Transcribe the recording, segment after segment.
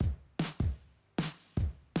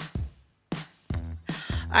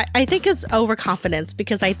I think it's overconfidence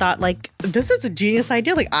because I thought like, this is a genius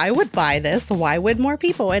idea. Like I would buy this. Why would more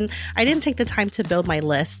people? And I didn't take the time to build my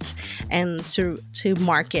list and to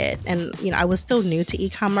market. And, I was still new to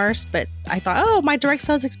e-commerce, but I thought, oh, my direct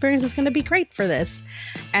sales experience is going to be great for this.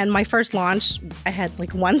 And my first launch, I had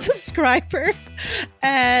like one subscriber.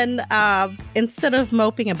 And instead of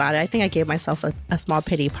moping about it, I think I gave myself a small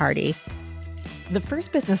pity party. The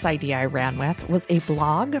first business idea I ran with was a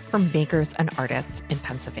blog for makers and artists in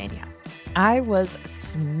Pennsylvania. I was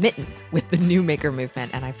smitten with the new maker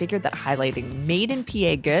movement, and I figured that highlighting made in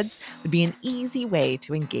PA goods would be an easy way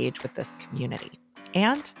to engage with this community.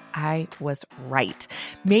 And I was right.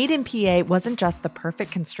 Made in PA wasn't just the perfect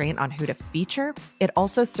constraint on who to feature, it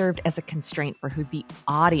also served as a constraint for who the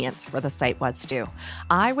audience for the site was to.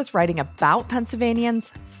 I was writing about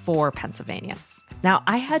Pennsylvanians for Pennsylvanians. Now,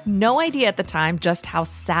 I had no idea at the time just how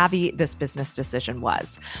savvy this business decision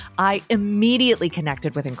was. I immediately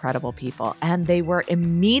connected with incredible people, and they were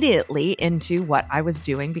immediately into what I was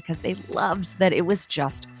doing because they loved that it was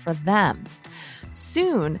just for them.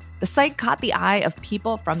 Soon, the site caught the eye of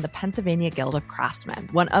people from the Pennsylvania Guild of Craftsmen,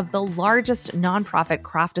 one of the largest nonprofit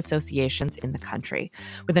craft associations in the country.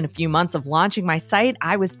 Within a few months of launching my site,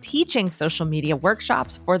 I was teaching social media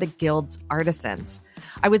workshops for the Guild's artisans.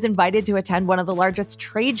 I was invited to attend one of the largest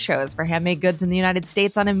trade shows for handmade goods in the United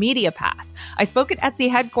States on a media pass. I spoke at Etsy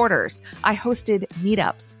headquarters. I hosted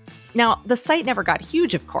meetups. Now, the site never got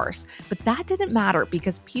huge, of course, but that didn't matter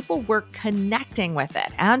because people were connecting with it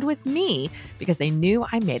and with me because they knew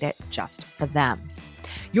I made it just for them.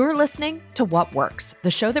 You're listening to What Works,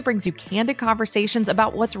 the show that brings you candid conversations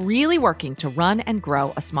about what's really working to run and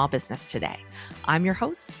grow a small business today. I'm your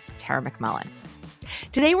host, Tara McMullen.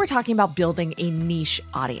 Today, we're talking about building a niche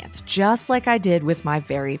audience, just like I did with my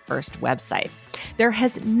very first website. There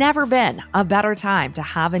has never been a better time to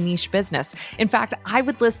have a niche business. In fact, I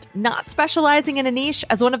would list not specializing in a niche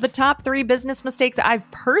as one of the top 3 business mistakes I've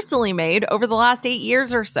personally made over the last 8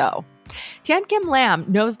 years or so. Tian Kim Lam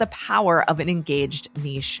knows the power of an engaged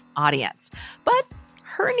niche audience, but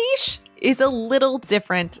her niche is a little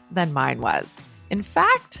different than mine was. In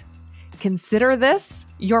fact, consider this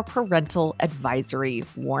your parental advisory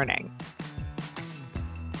warning.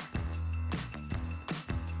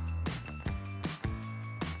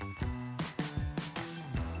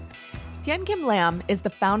 Tian Kim Lam is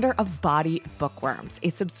the founder of Body Bookworms,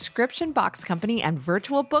 a subscription box company and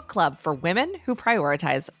virtual book club for women who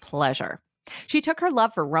prioritize pleasure. She took her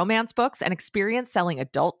love for romance books and experience selling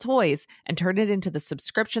adult toys and turned it into the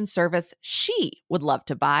subscription service she would love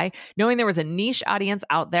to buy, knowing there was a niche audience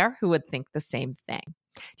out there who would think the same thing.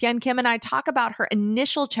 Tian Kim and I talk about her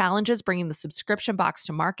initial challenges bringing the subscription box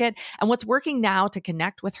to market and what's working now to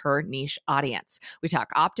connect with her niche audience. We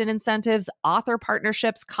talk opt-in incentives, author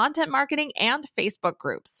partnerships, content marketing, and Facebook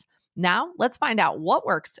groups. Now, let's find out what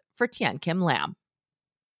works for Tian Kim Lam.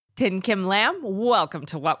 Tian Kim Lam, welcome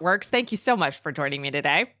to What Works. Thank you so much for joining me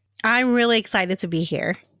today. I'm really excited to be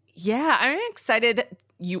here. Yeah, I'm excited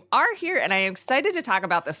you are here, and I am excited to talk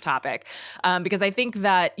about this topic because I think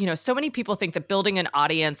that, so many people think that building an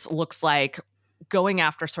audience looks like going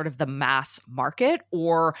after sort of the mass market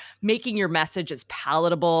or making your message as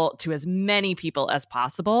palatable to as many people as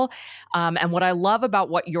possible. And what I love about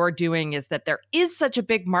what you're doing is that there is such a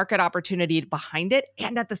big market opportunity behind it.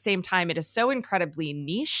 And at the same time, it is so incredibly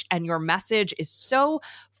niche and your message is so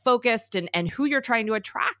focused and who you're trying to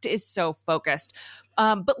attract is so focused.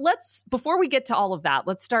 But before we get to all of that,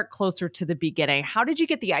 let's start closer to the beginning. How did you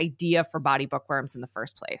get the idea for Body Bookworms in the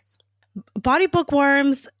first place? Body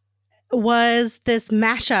Bookworms was this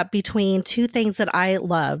mashup between 2 things that I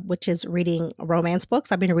love, which is reading romance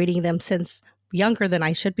books. I've been reading them since younger than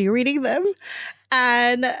I should be reading them.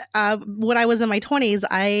 And when I was in my 20s,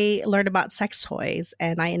 I learned about sex toys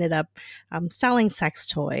and I ended up selling sex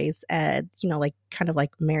toys at, like kind of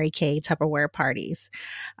like Mary Kay Tupperware parties.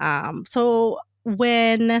 So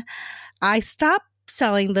when I stopped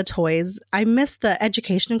selling the toys, I missed the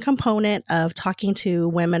education component of talking to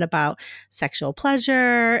women about sexual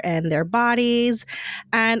pleasure and their bodies.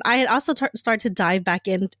 And I had also started to dive back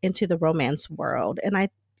into the romance world. And I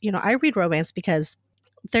read romance because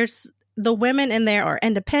there's the women in there are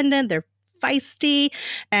independent, they're feisty,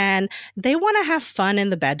 and they want to have fun in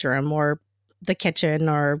the bedroom or the kitchen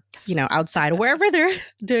or, outside, wherever they're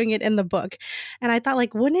doing it in the book. And I thought,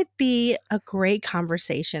 like, wouldn't it be a great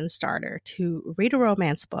conversation starter to read a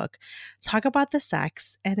romance book, talk about the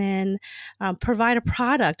sex, and then provide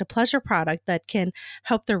a pleasure product that can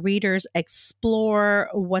help the readers explore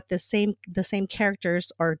what the same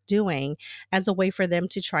characters are doing as a way for them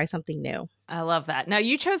to try something new. I love that. Now,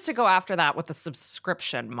 you chose to go after that with a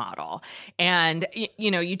subscription model. And,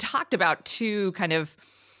 you talked about two kind of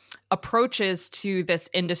approaches to this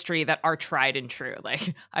industry that are tried and true.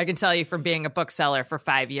 Like, I can tell you from being a bookseller for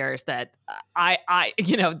 5 years that I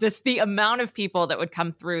just the amount of people that would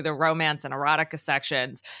come through the romance and erotica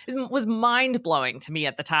sections was mind blowing to me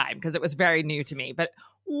at the time because it was very new to me. But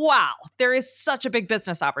wow, there is such a big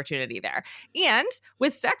business opportunity there. And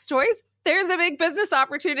with sex toys, there's a big business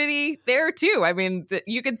opportunity there too. I mean,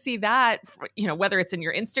 you can see that, whether it's in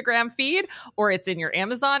your Instagram feed or it's in your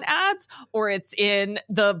Amazon ads or it's in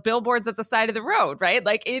the billboards at the side of the road, right?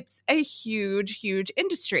 Like, it's a huge, huge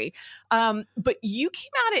industry. But you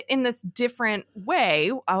came at it in this different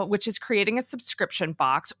way, which is creating a subscription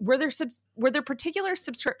box. Were there particular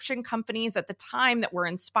subscription companies at the time that were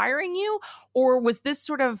inspiring you, or was this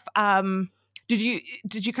sort of Did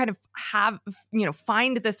you kind of have,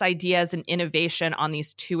 find this idea as an innovation on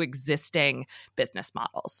these two existing business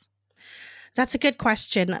models? That's a good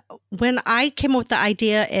question. When I came up with the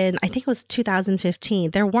idea in, I think it was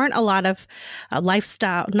 2015, there weren't a lot of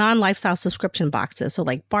non-lifestyle subscription boxes. So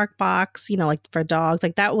like BarkBox, like for dogs,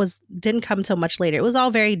 like that didn't come till much later. It was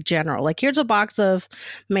all very general. Like, here's a box of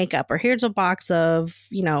makeup, or here's a box of,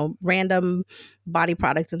 random body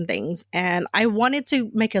products and things. And I wanted to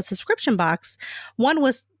make a subscription box. One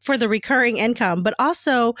was for the recurring income, but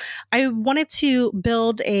also I wanted to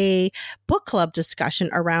build a book club discussion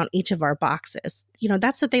around each of our boxes.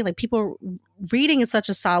 That's the thing, like, people reading is such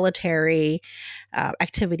a solitary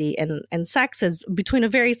activity, and sex is between a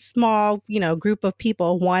very small, group of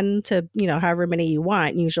people, one to, however many you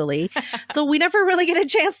want usually. So we never really get a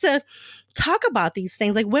chance to talk about these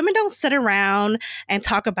things. Like, women don't sit around and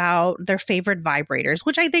talk about their favorite vibrators,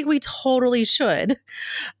 which I think we totally should.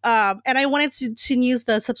 And I wanted to use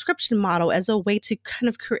the subscription model as a way to kind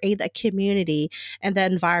of create that community and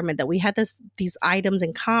that environment that we had these items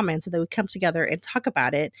in common, so that we come together and talk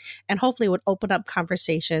about it, and hopefully would open up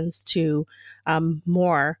conversations to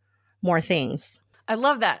more things. I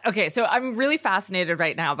love that. Okay, so I'm really fascinated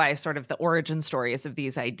right now by sort of the origin stories of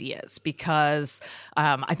these ideas, because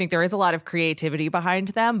I think there is a lot of creativity behind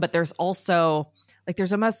them, but there's also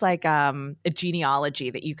there's almost like a genealogy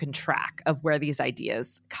that you can track of where these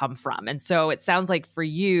ideas come from. And so it sounds like for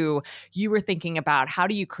you were thinking about, how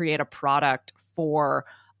do you create a product for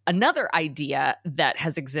another idea that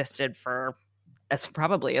has existed for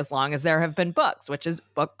probably as long as there have been books, which is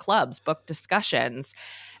book clubs, book discussions.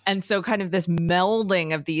 And so kind of this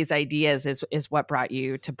melding of these ideas is what brought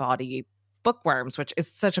you to Bawdy Bookworms, which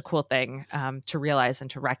is such a cool thing to realize and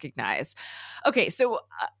to recognize. Okay, so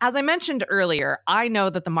as I mentioned earlier, I know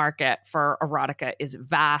that the market for erotica is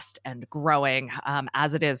vast and growing,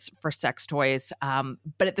 as it is for sex toys.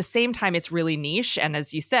 But at the same time, it's really niche. And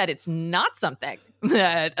as you said, it's not something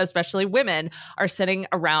that especially women are sitting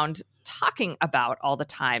around talking about all the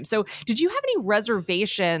time. So did you have any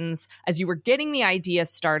reservations as you were getting the idea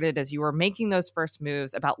started, as you were making those first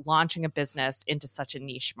moves about launching a business into such a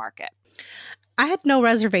niche market? I had no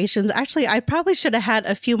reservations. Actually, I probably should have had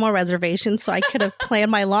a few more reservations so I could have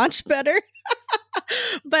planned my launch better.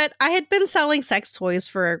 But I had been selling sex toys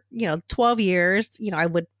for, 12 years. I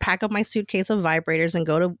would pack up my suitcase of vibrators and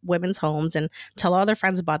go to women's homes and tell all their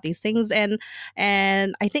friends about these things.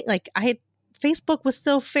 And I think Facebook was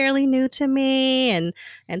still fairly new to me, and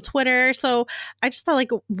Twitter. So I just thought,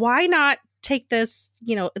 why not take this,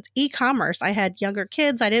 it's e-commerce. I had younger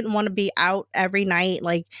kids. I didn't want to be out every night,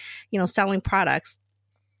 selling products.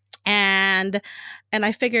 And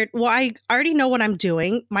I figured, well, I already know what I'm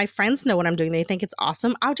doing. My friends know what I'm doing. They think it's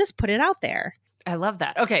awesome. I'll just put it out there. I love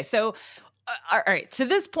that. Okay. So, all right. To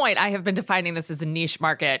this point, I have been defining this as a niche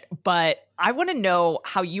market, but I want to know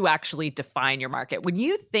how you actually define your market. When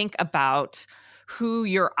you think about who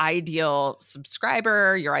your ideal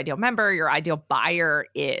subscriber, your ideal member, your ideal buyer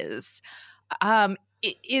is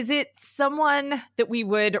it someone that we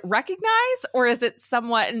would recognize, or is it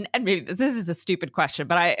someone, and maybe this is a stupid question,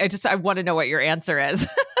 but I want to know what your answer is.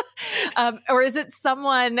 Or is it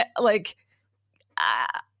someone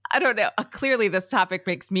I don't know. Clearly this topic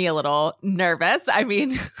makes me a little nervous. I mean,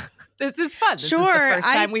 this is fun. This is the first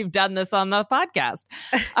time we've done this on the podcast.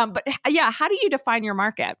 But yeah, how do you define your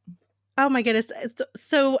market? Oh my goodness.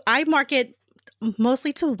 So I market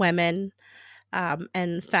mostly to women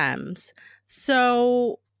and femmes.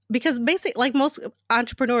 So because basically, like most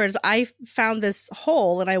entrepreneurs, I found this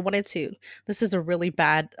hole and I wanted to. This is a really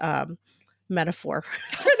bad metaphor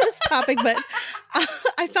for this topic, but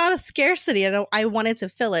I found a scarcity and I wanted to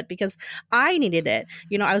fill it because I needed it.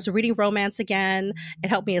 I was reading romance again. It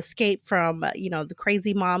helped me escape from, the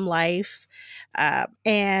crazy mom life.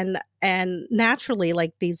 And naturally,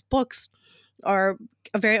 like these books are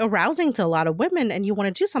very arousing to a lot of women and you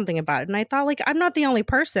want to do something about it. And I thought, like, I'm not the only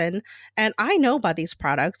person and I know about these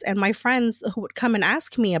products and my friends who would come and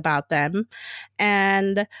ask me about them.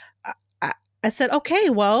 And I said,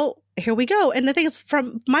 okay, well, here we go. And the thing is,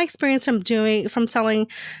 from my experience from selling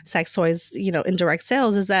sex toys, in direct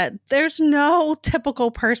sales, is that there's no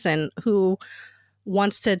typical person who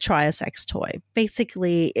wants to try a sex toy.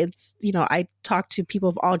 Basically, it's, I talked to people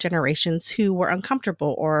of all generations who were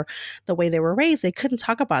uncomfortable or the way they were raised, they couldn't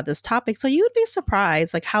talk about this topic. So you would be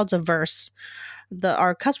surprised, like, how diverse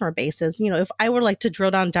our customer base is. If I were like to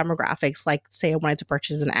drill down demographics, like say I wanted to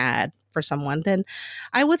purchase an ad for someone, then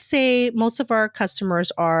I would say most of our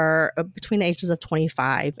customers are between the ages of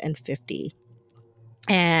 25 and 50.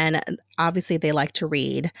 And obviously they like to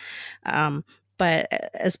read.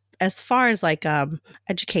 But as far as like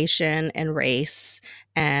education and race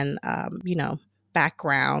and,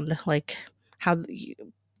 background, like how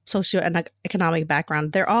socioeconomic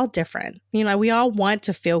background, they're all different. We all want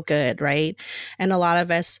to feel good, right? And a lot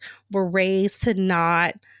of us were raised to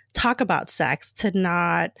not talk about sex, to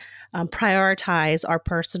not prioritize our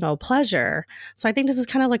personal pleasure. So I think this is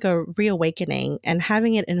kind of like a reawakening, and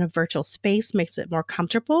having it in a virtual space makes it more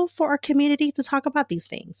comfortable for our community to talk about these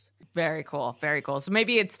things. Very cool. Very cool. So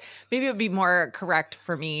maybe it would be more correct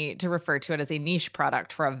for me to refer to it as a niche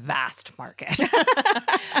product for a vast market.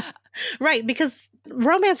 Right. Because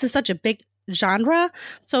romance is such a big genre.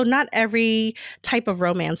 So not every type of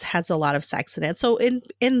romance has a lot of sex in it. So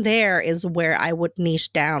in there is where I would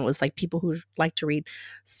niche down, was like people who like to read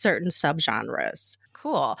certain subgenres.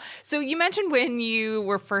 Cool. So you mentioned when you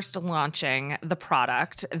were first launching the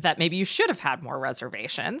product that maybe you should have had more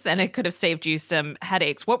reservations and it could have saved you some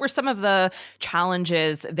headaches. What were some of the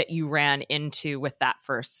challenges that you ran into with that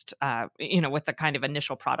first, with the kind of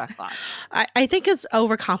initial product launch? I think it's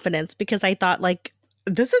overconfidence, because I thought, like,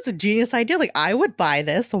 this is a genius idea. Like, I would buy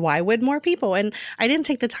this. Why would more people? And I didn't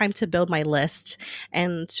take the time to build my list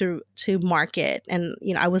and to market. And,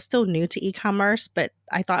 I was still new to e-commerce, but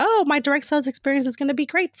I thought, oh, my direct sales experience is going to be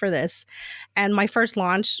great for this. And my first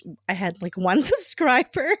launch, I had like one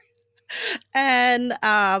subscriber. And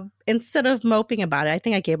instead of moping about it, I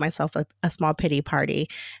think I gave myself a small pity party.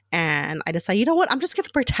 And I decided, you know what? I'm just going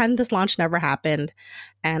to pretend this launch never happened.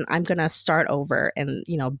 And I'm going to start over and,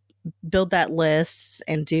 build that list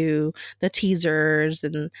and do the teasers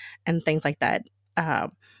and things like that.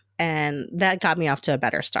 And that got me off to a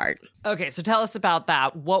better start. Okay, so tell us about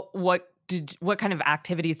that. What kind of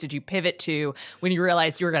activities did you pivot to when you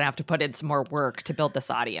realized you were going to have to put in some more work to build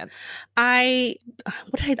this audience? I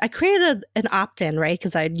created an opt-in, right?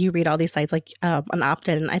 Because you read all these sites, like an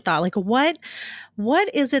opt-in, and I thought, like, what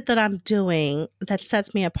is it that I'm doing that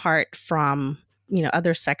sets me apart from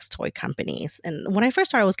other sex toy companies? And when I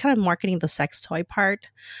first started, I was kind of marketing the sex toy part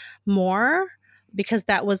more, because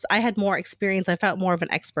I had more experience. I felt more of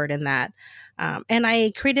an expert in that. And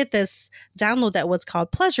I created this download that was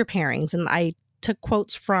called Pleasure Pairings. And I took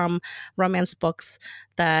quotes from romance books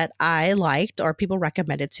that I liked or people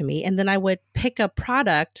recommended to me. And then I would pick a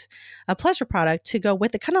pleasure product to go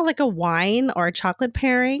with it, kind of like a wine or a chocolate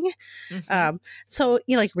pairing. Mm-hmm. So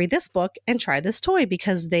like, read this book and try this toy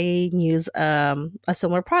because they use a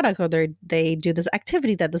similar product, or they do this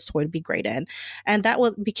activity that this toy would be great in. And that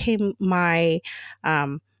became my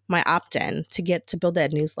opt-in to build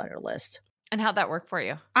that newsletter list. And how'd that work for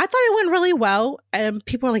you? I thought it went really well. And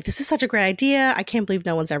people were like, this is such a great idea. I can't believe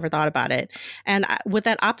no one's ever thought about it. And with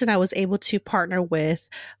that opt-in, I was able to partner with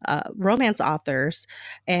romance authors.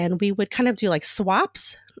 And we would kind of do like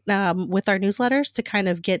swaps with our newsletters to kind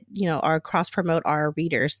of get, our cross-promote our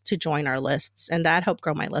readers to join our lists. And that helped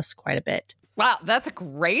grow my list quite a bit. Wow, that's a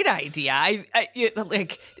great idea. I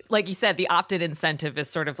like you said, the opt-in incentive is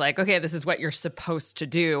sort of like, okay, this is what you're supposed to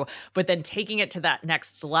do, but then taking it to that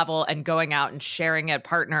next level and going out and sharing it,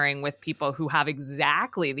 partnering with people who have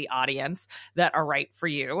exactly the audience that are right for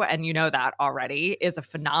you, and you know that already, is a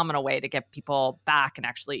phenomenal way to get people back and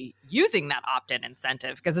actually using that opt-in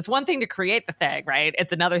incentive. Because it's one thing to create the thing, right?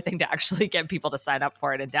 It's another thing to actually get people to sign up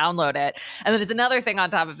for it and download it. And then it's another thing on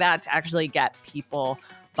top of that to actually get people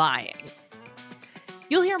buying.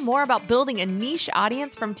 You'll hear more about building a niche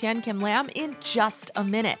audience from Tian Kim Lam in just a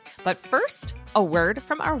minute. But first, a word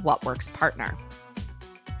from our What Works partner.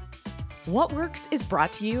 What Works is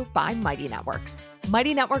brought to you by Mighty Networks.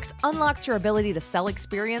 Mighty Networks unlocks your ability to sell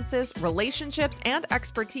experiences, relationships, and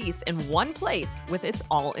expertise in one place with its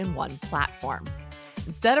all-in-one platform.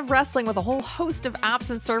 Instead of wrestling with a whole host of apps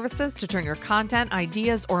and services to turn your content,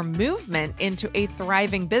 ideas, or movement into a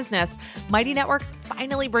thriving business, Mighty Networks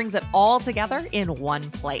finally brings it all together in one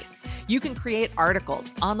place. You can create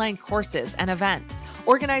articles, online courses, and events,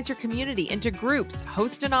 organize your community into groups,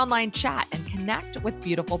 host an online chat, and connect with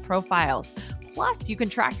beautiful profiles. Plus, you can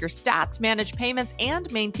track your stats, manage payments,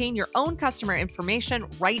 and maintain your own customer information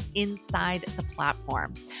right inside the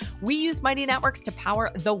platform. We use Mighty Networks to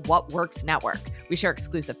power the What Works network. We share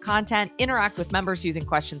exclusive content, interact with members using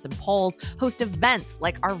questions and polls, host events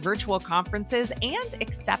like our virtual conferences, and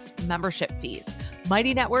accept membership fees.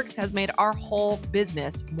 Mighty Networks has made our whole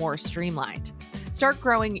business more streamlined. Start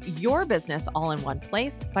growing your business all in one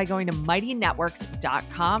place by going to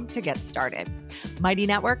mightynetworks.com to get started. Mighty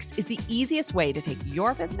Networks is the easiest way to take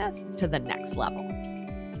your business to the next level.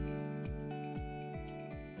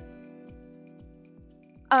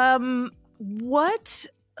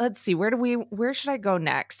 Let's see, where should I go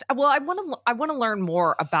next? Well, I want to learn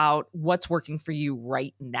more about what's working for you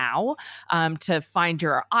right now, to find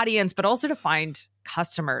your audience, but also to find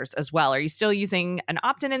customers as well. Are you still using an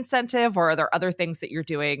opt-in incentive, or are there other things that you're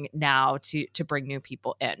doing now to bring new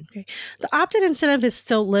people in? Okay. The opt-in incentive is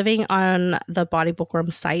still living on the Body Bookworm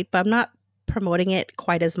site, but I'm not promoting it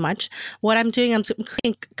quite as much. What I'm doing, I'm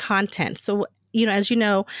creating content. So, as you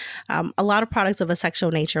know, a lot of products of a sexual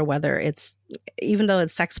nature, even though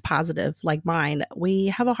it's sex positive like mine, we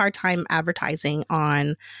have a hard time advertising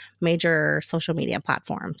on major social media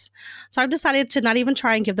platforms. So I've decided to not even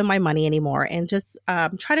try and give them my money anymore and just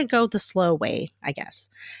try to go the slow way, I guess.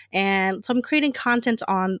 And so I'm creating content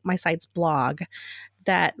on my site's blog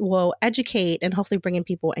that will educate and hopefully bring in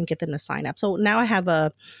people and get them to sign up. So now I have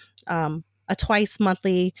a twice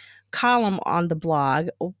monthly column on the blog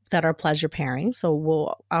that are pleasure pairing.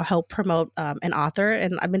 So I'll help promote an author,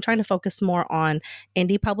 and I've been trying to focus more on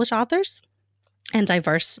indie published authors and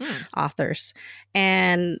diverse authors.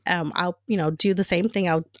 And I'll do the same thing.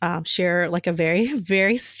 I'll share like a very,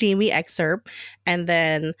 very steamy excerpt, and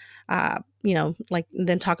then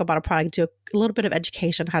then talk about a product, do a little bit of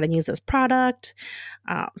education how to use this product.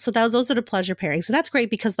 So those are the pleasure pairings. And that's great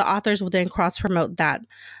because the authors will then cross promote that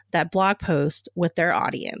blog post with their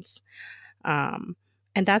audience. And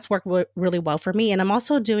that's worked really well for me. And I'm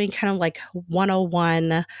also doing kind of like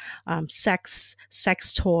 101 sex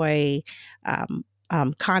toy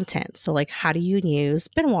content. So like, how do you use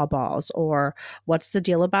Benoit balls, or what's the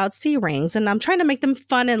deal about C-rings? And I'm trying to make them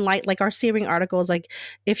fun and light, like our C-ring articles, like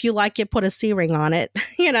if you like it, put a C-ring on it,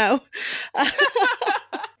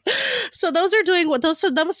 So those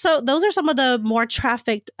are some of the more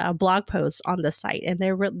trafficked blog posts on the site, and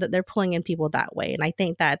they're pulling in people that way. And I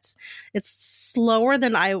think it's slower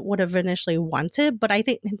than I would have initially wanted, but I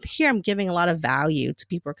think here I'm giving a lot of value to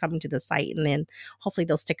people coming to the site, and then hopefully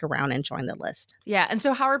they'll stick around and join the list. Yeah. And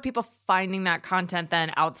so how are people finding that content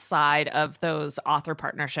then outside of those author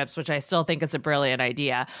partnerships, which I still think is a brilliant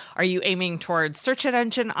idea? Are you aiming towards search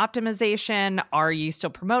engine optimization? Are you still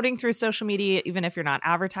promoting through social media, even if you're not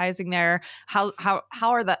advertising there? How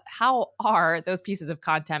are those pieces of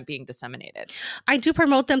content being disseminated? I do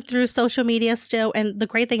promote them through social media still, and the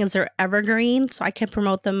great thing is they're evergreen, so I can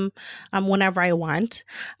promote them whenever I want.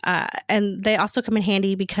 And they also come in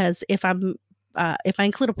handy because if I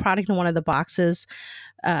include a product in one of the boxes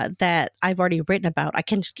that I've already written about, I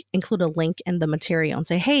can include a link in the material and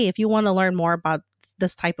say, hey, if you want to learn more about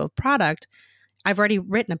this type of product, I've already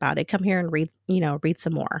written about it. Come here and read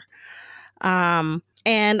some more.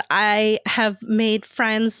 And I have made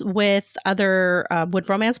friends with other with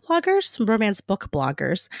romance bloggers, romance book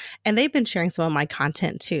bloggers, and they've been sharing some of my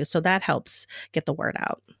content too. So that helps get the word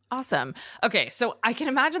out. Awesome. Okay, so I can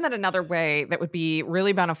imagine that another way that would be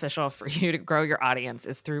really beneficial for you to grow your audience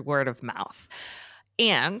is through word of mouth.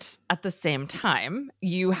 And at the same time,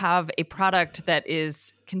 you have a product that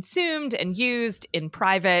is consumed and used in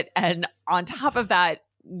private. And on top of that,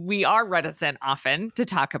 we are reticent often to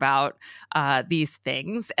talk about these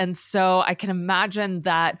things. And so I can imagine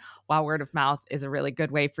that while word of mouth is a really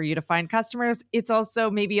good way for you to find customers, it's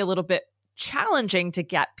also maybe a little bit challenging to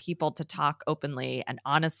get people to talk openly and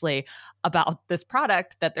honestly about this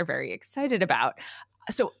product that they're very excited about.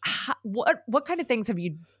 So what kind of things have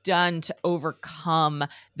you done to overcome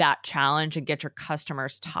that challenge and get your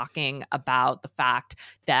customers talking about the fact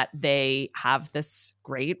that they have this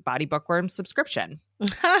great Body Bookworm subscription?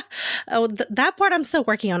 That part I'm still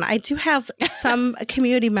working on. I do have some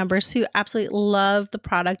community members who absolutely love the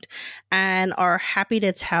product and are happy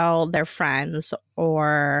to tell their friends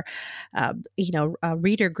or,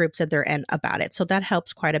 reader groups that they're in about it. So that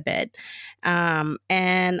helps quite a bit.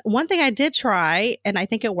 And one thing I did try, and I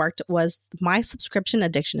think it worked, was My Subscription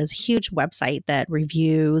Addiction is a huge website that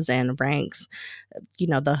reviews and ranks,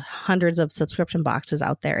 the hundreds of subscription boxes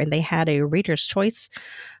out there. And they had a reader's choice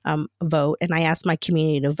vote, and I asked my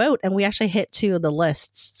community to vote, and we actually hit 2 of the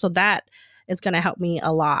lists. So that is going to help me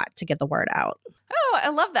a lot to get the word out. Oh, I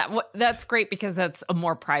love that. That's great because that's a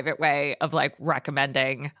more private way of like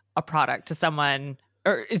recommending a product to someone,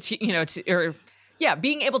 or it's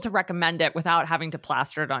being able to recommend it without having to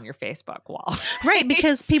plaster it on your Facebook wall. Right,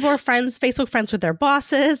 because people are Facebook friends with their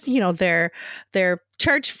bosses, their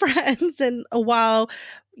church friends, and while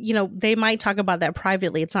they might talk about that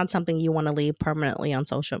privately, it's not something you want to leave permanently on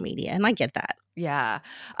social media. And I get that. Yeah.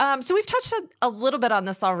 So we've touched a little bit on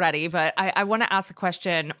this already, but I want to ask the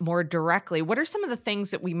question more directly. What are some of the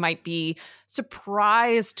things that we might be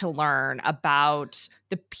surprised to learn about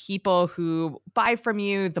the people who buy from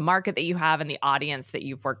you, the market that you have, and the audience that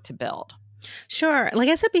you've worked to build? Sure. Like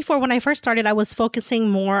I said before, when I first started, I was focusing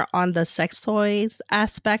more on the sex toys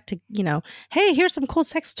aspect to, hey, here's some cool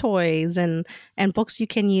sex toys and books you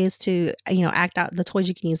can use to, act out the toys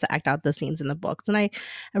you can use to act out the scenes in the books. And I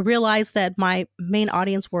realized that my main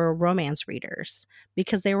audience were romance readers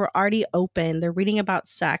because they were already open. They're reading about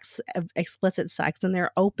sex, explicit sex, and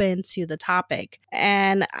they're open to the topic.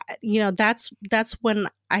 And, that's when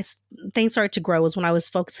things started to grow, was when I was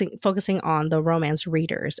focusing on the romance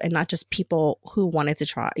readers and not just people who wanted to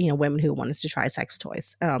try, women who wanted to try sex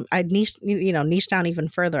toys. I niched down even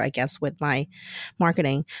further, I guess, with my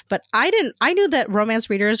marketing. But I knew that romance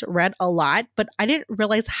readers read a lot, but I didn't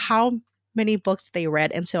realize how many books they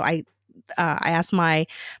read until I asked my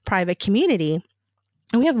private community.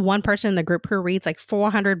 And we have one person in the group who reads like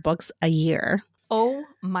 400 books a year. Oh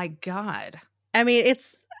my God. I mean,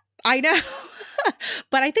 I know.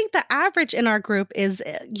 But I think the average in our group is,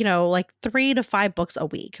 like 3 to 5 books a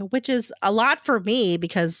week, which is a lot for me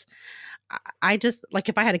because I just, like,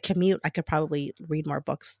 if I had a commute, I could probably read more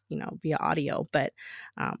books, via audio. But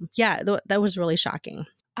that was really shocking.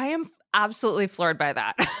 I am absolutely floored by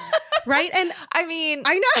that. Right? And I mean,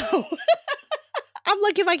 I know. I'm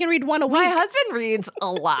lucky if I can read one a week. My husband reads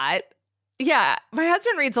a lot. Yeah, my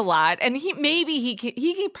husband reads a lot, and he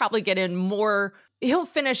can probably get in more. He'll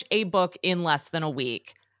finish a book in less than a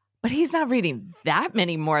week, but he's not reading that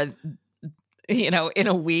many more, in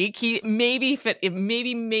a week. He maybe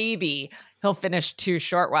he'll finish 2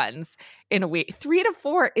 short ones in a week. 3 to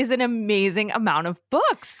 4 is an amazing amount of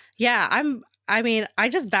books. Yeah, I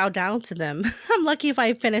just bow down to them. I'm lucky if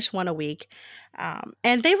I finish one a week.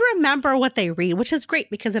 And they remember what they read, which is great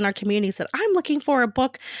because in our community said, I'm looking for a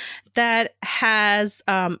book that has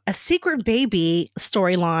a secret baby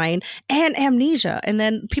storyline and amnesia. And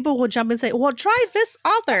then people will jump and say, well, try this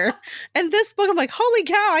author and this book. I'm like, holy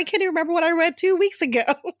cow, I can't even remember what I read 2 weeks ago.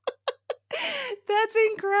 That's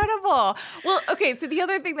incredible. Well, okay. So the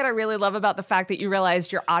other thing that I really love about the fact that you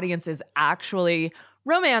realized your audience is actually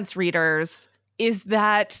romance readers is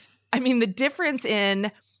that, the difference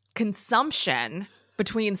in consumption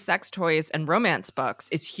between sex toys and romance books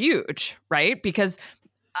is huge, right? Because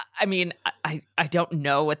I don't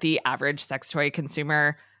know what the average sex toy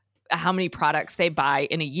consumer, how many products they buy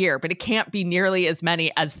in a year, but it can't be nearly as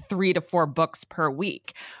many as 3 to 4 books per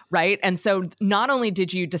week, right? And so not only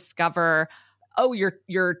did you discover,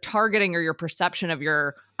 your targeting or your perception of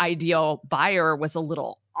your ideal buyer was a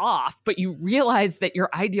little off, but you realized that your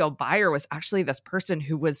ideal buyer was actually this person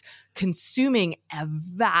who was consuming a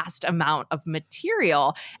vast amount of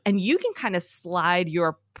material, and you can kind of slide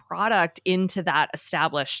your product into that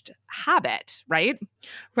established habit, right?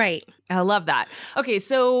 Right. I love that. Okay,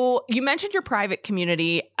 so you mentioned your private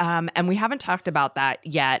community, and we haven't talked about that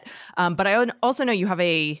yet, but I also know you have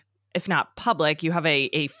if not public, you have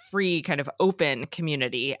a free kind of open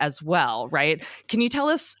community as well, right? Can you tell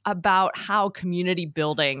us about how community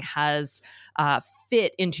building has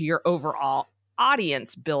fit into your overall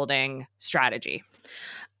audience building strategy?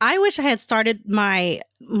 I wish I had started I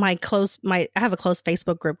have a close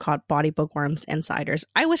Facebook group called Body Bookworms Insiders.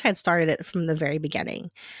 I wish I had started it from the very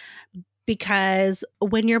beginning. Because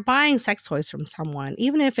when you're buying sex toys from someone,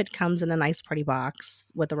 even if it comes in a nice pretty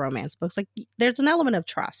box with the romance books, like there's an element of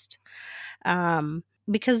trust.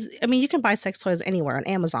 Because you can buy sex toys anywhere on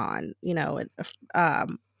Amazon,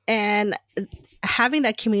 And having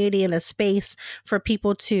that community in the space for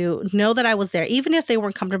people to know that I was there, even if they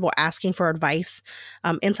weren't comfortable asking for advice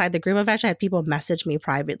inside the group. I've actually had people message me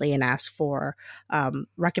privately and ask for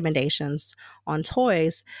recommendations on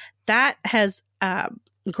toys. That has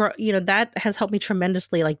that has helped me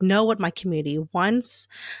tremendously, like know what my community wants.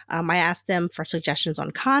 I ask them for suggestions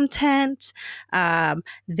on content.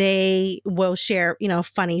 They will share,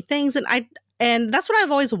 funny things. And that's what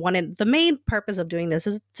I've always wanted. The main purpose of doing this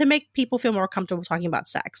is to make people feel more comfortable talking about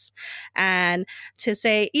sex and to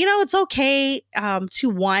say, it's okay to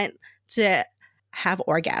want to have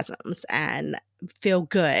orgasms and feel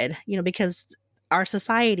good, because our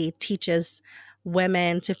society teaches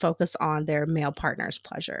women to focus on their male partner's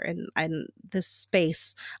pleasure. And this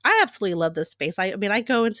space, I absolutely love this space. I mean, I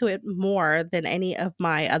go into it more than any of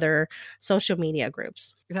my other social media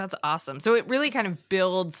groups. That's awesome. So it really kind of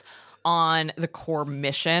builds on the core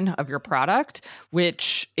mission of your product,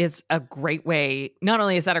 which is a great way. Not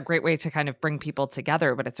only is that a great way to kind of bring people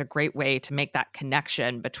together, but it's a great way to make that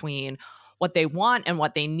connection between what they want and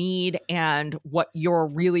what they need and what you're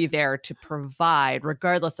really there to provide,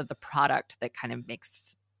 regardless of the product that kind of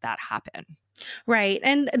makes that happen. Right.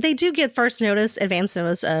 And they do get advance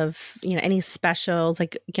notice of, any specials,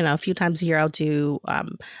 like, a few times a year I'll do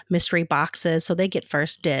mystery boxes. So they get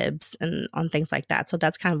first dibs and on things like that. So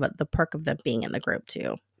that's kind of the perk of them being in the group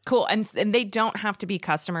too. Cool. And they don't have to be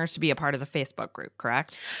customers to be a part of the Facebook group,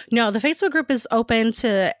 correct? No, the Facebook group is open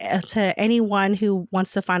to anyone who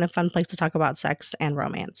wants to find a fun place to talk about sex and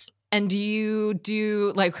romance. And do you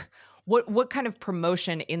do what kind of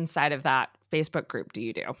promotion inside of that Facebook group do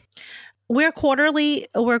you do? We're a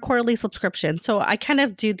quarterly subscription. So I kind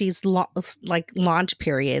of do these launch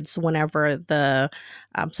periods whenever the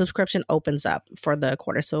subscription opens up for the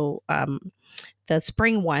quarter. So the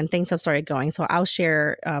spring one, things have started going. So I'll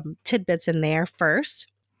share tidbits in there first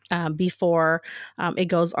before it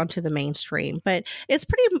goes onto the mainstream. But it's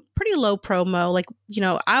pretty low promo. Like,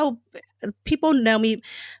 people know me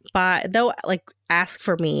they'll ask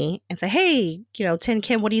for me and say, hey, Tin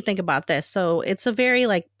Kim, what do you think about this? So it's a very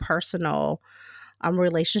personal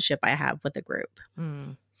relationship I have with the group.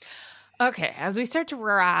 Okay. As we start to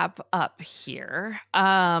wrap up here,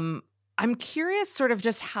 I'm curious sort of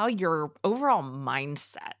just how your overall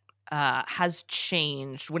mindset has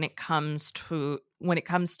changed when it comes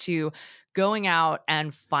to going out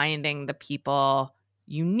and finding the people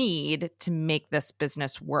you need to make this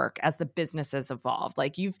business work as the business has evolved.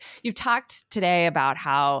 Like you've talked today about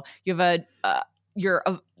how you have your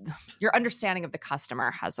understanding of the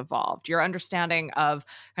customer has evolved. Your understanding of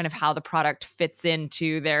kind of how the product fits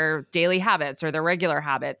into their daily habits or their regular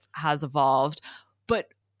habits has evolved. But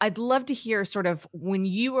I'd love to hear sort of when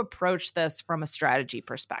you approach this from a strategy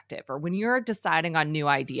perspective or when you're deciding on new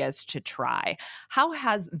ideas to try, how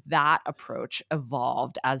has that approach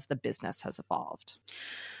evolved as the business has evolved?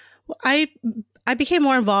 Well, I became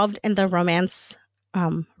more involved in the romance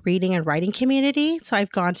reading and writing community. So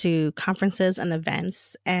I've gone to conferences and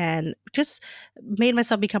events and just made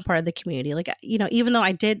myself become part of the community. Like, even though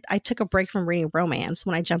I took a break from reading romance,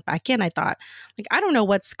 when I jumped back in, I thought, I don't know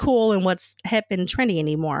what's cool and what's hip and trendy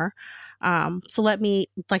anymore. So let me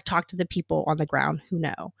talk to the people on the ground who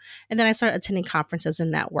know. And then I started attending conferences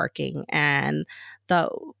and networking. And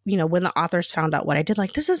when the authors found out what I did,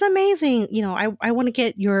 this is amazing. I want to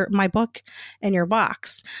get my book in your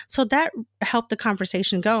box. So that helped the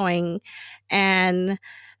conversation going and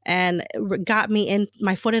got me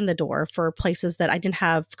my foot in the door for places that I didn't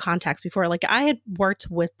have contacts before. Like I had worked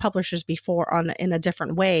with publishers before in a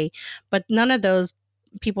different way, but none of those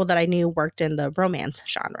people that I knew worked in the romance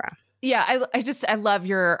genre. Yeah, I love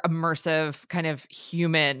your immersive kind of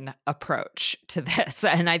human approach to this.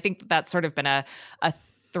 And I think that's sort of been a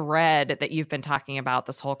thread that you've been talking about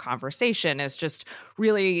this whole conversation is just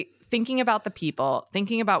really thinking about the people,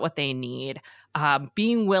 thinking about what they need,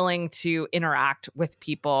 being willing to interact with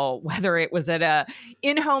people, whether it was at a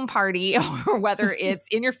in-home party or whether it's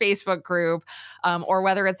in your Facebook group or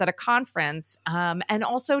whether it's at a conference, and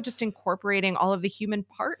also just incorporating all of the human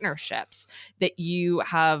partnerships that you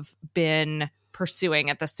have been pursuing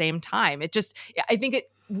at the same time. I think it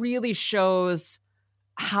really shows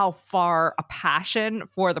how far a passion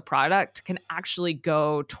for the product can actually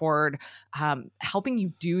go toward helping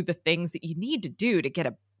you do the things that you need to do to get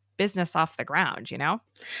a business off the ground,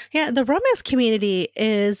 Yeah, the romance community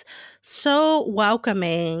is so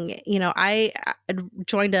welcoming. I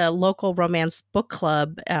joined a local romance book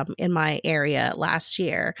club in my area last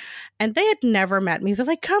year, and they had never met me. They're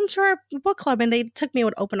like, come to our book club, and they took me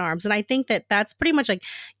with open arms. And I think that that's pretty much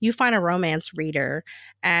you find a romance reader,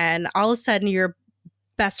 and all of a sudden you're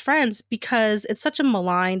best friends because it's such a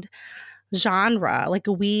maligned genre. Like,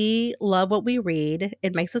 we love what we read.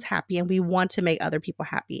 It makes us happy, and we want to make other people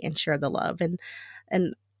happy and share the love.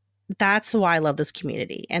 And that's why I love this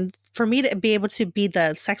community. And for me to be able to be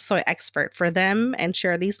the sex toy expert for them and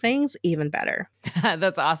share these things, even better.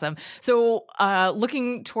 That's awesome. So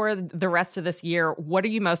looking toward the rest of this year, what are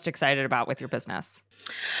you most excited about with your business?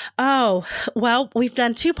 Oh, well, we've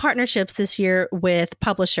done 2 partnerships this year with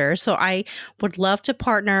publishers. So I would love to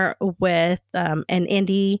partner with an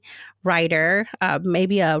indie writer,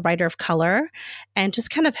 maybe a writer of color, and just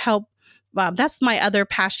kind of help. That's my other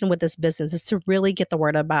passion with this business, is to really get the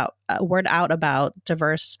word out about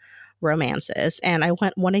diverse romances. And I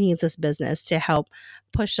want to use this business to help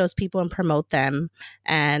push those people and promote them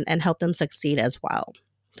and help them succeed as well.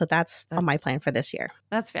 So that's on my plan for this year.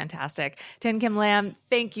 That's fantastic. Tian Kim Lam,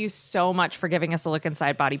 thank you so much for giving us a look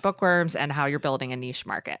inside Body Bookworms and how you're building a niche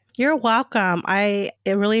market. You're welcome. I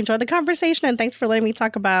really enjoyed the conversation, and thanks for letting me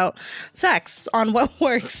talk about sex on What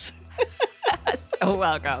Works. So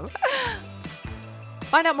welcome.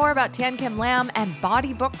 Find out more about Tian Kim Lam and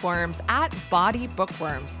Body Bookworms at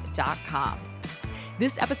bodybookworms.com.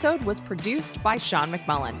 This episode was produced by Sean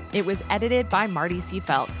McMullen. It was edited by Marty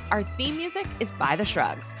Seafelt. Our theme music is by The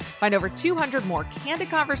Shrugs. Find over 200 more candid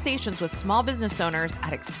conversations with small business owners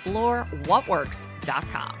at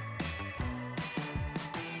explorewhatworks.com.